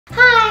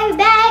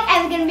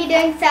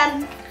doing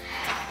some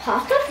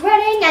pasta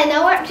threading and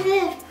now we're up to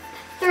the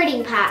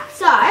threading part.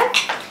 So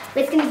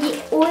we're just gonna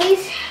get all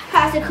these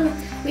pasta.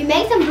 We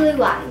made some blue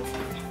ones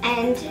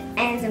and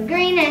some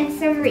green and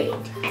some red.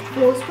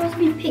 And all supposed to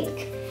be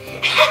pink.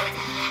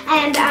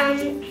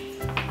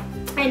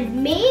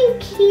 and me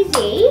and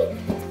Kizzy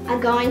are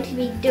going to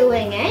be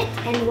doing it,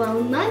 and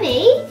while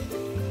Mummy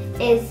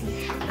is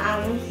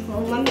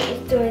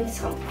doing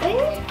something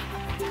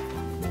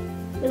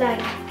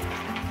like.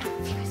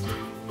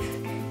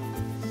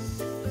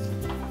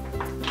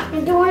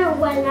 I'm doing it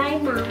when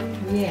I'm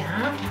Mum.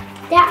 Yeah.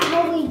 That's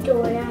how we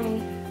do it, eh?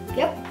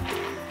 Yep.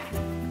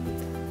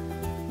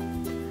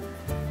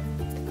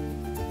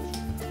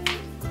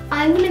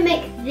 I'm gonna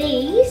make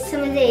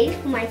some of these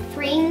for my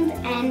friends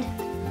and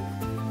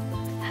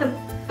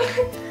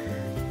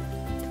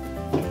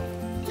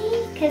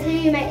because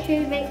who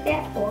makes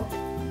that for?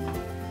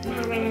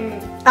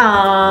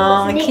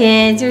 Oh,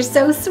 kids, you're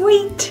so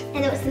sweet.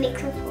 And what's the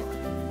next one for?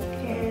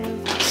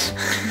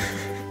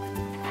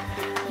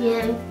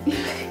 Yeah.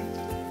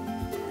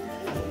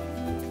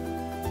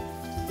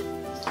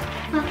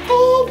 My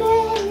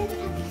favorite.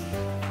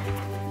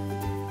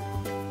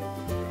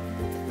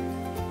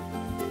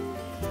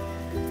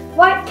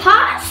 What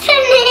pasta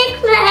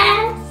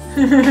necklace?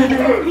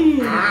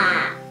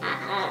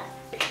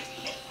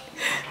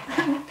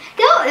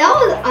 That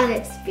was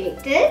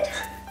unexpected.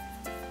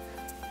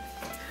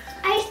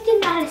 I just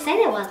didn't know how to say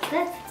that once.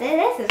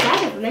 That's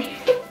exciting for me.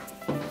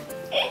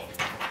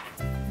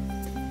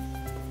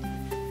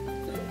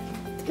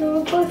 Do you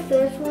want to go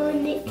first for the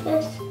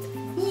necklace?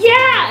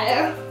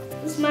 Yeah!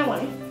 This is my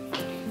one.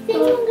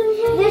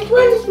 This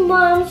one's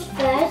Mom's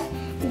first,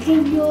 and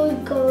then you'll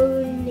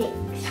go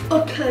next.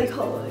 Okay,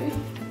 Holly.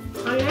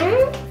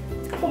 Hannah?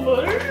 Come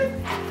on.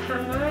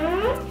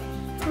 Hannah?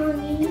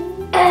 Honey?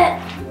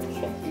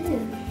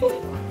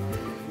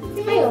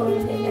 I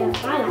always get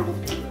that. I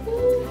like it.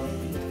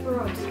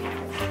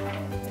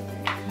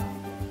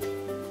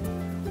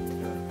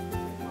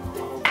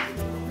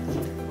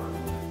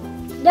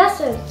 That's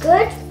a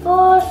good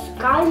for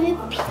Scarlet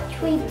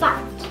Petrie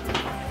bat.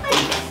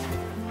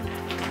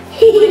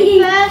 My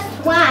first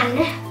one.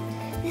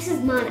 This is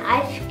mine.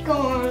 I've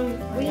gone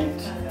green.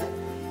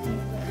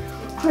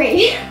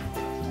 Green.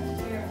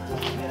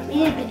 A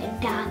little bit of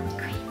dark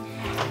green.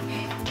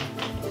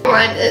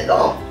 Right, it's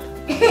all.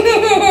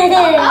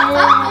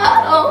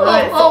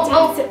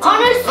 On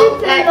a super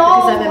Because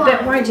long I'm a bit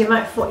one. worried you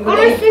might thought you were On a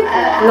going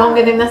super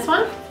longer than this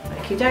one.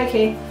 Okie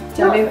dokie.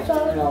 Do you want Not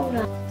so long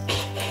now.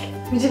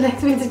 would you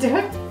like me to do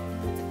it?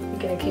 You're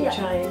going to keep Yeah.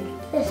 trying.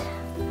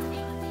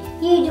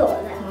 You do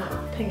it then.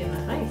 Oh, ping in my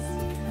face.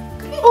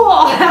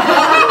 Oh.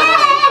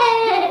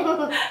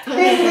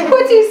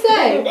 What do you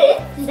say?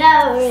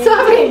 Sorry.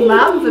 Sorry,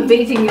 Mum, for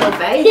beating your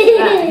face.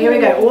 Right, here we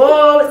go.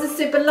 Whoa, it's a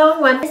super long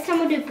one. This time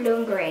we'll do blue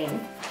and green.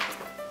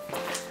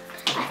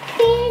 I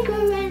think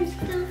we're ready to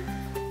go.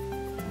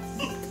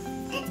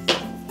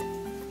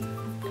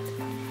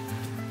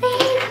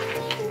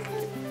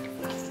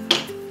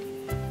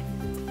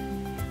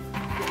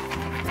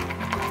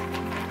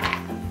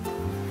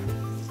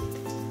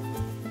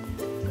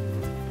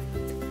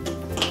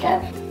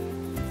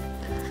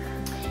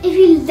 If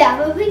you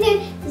love what we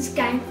do, just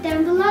comment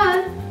down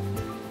below.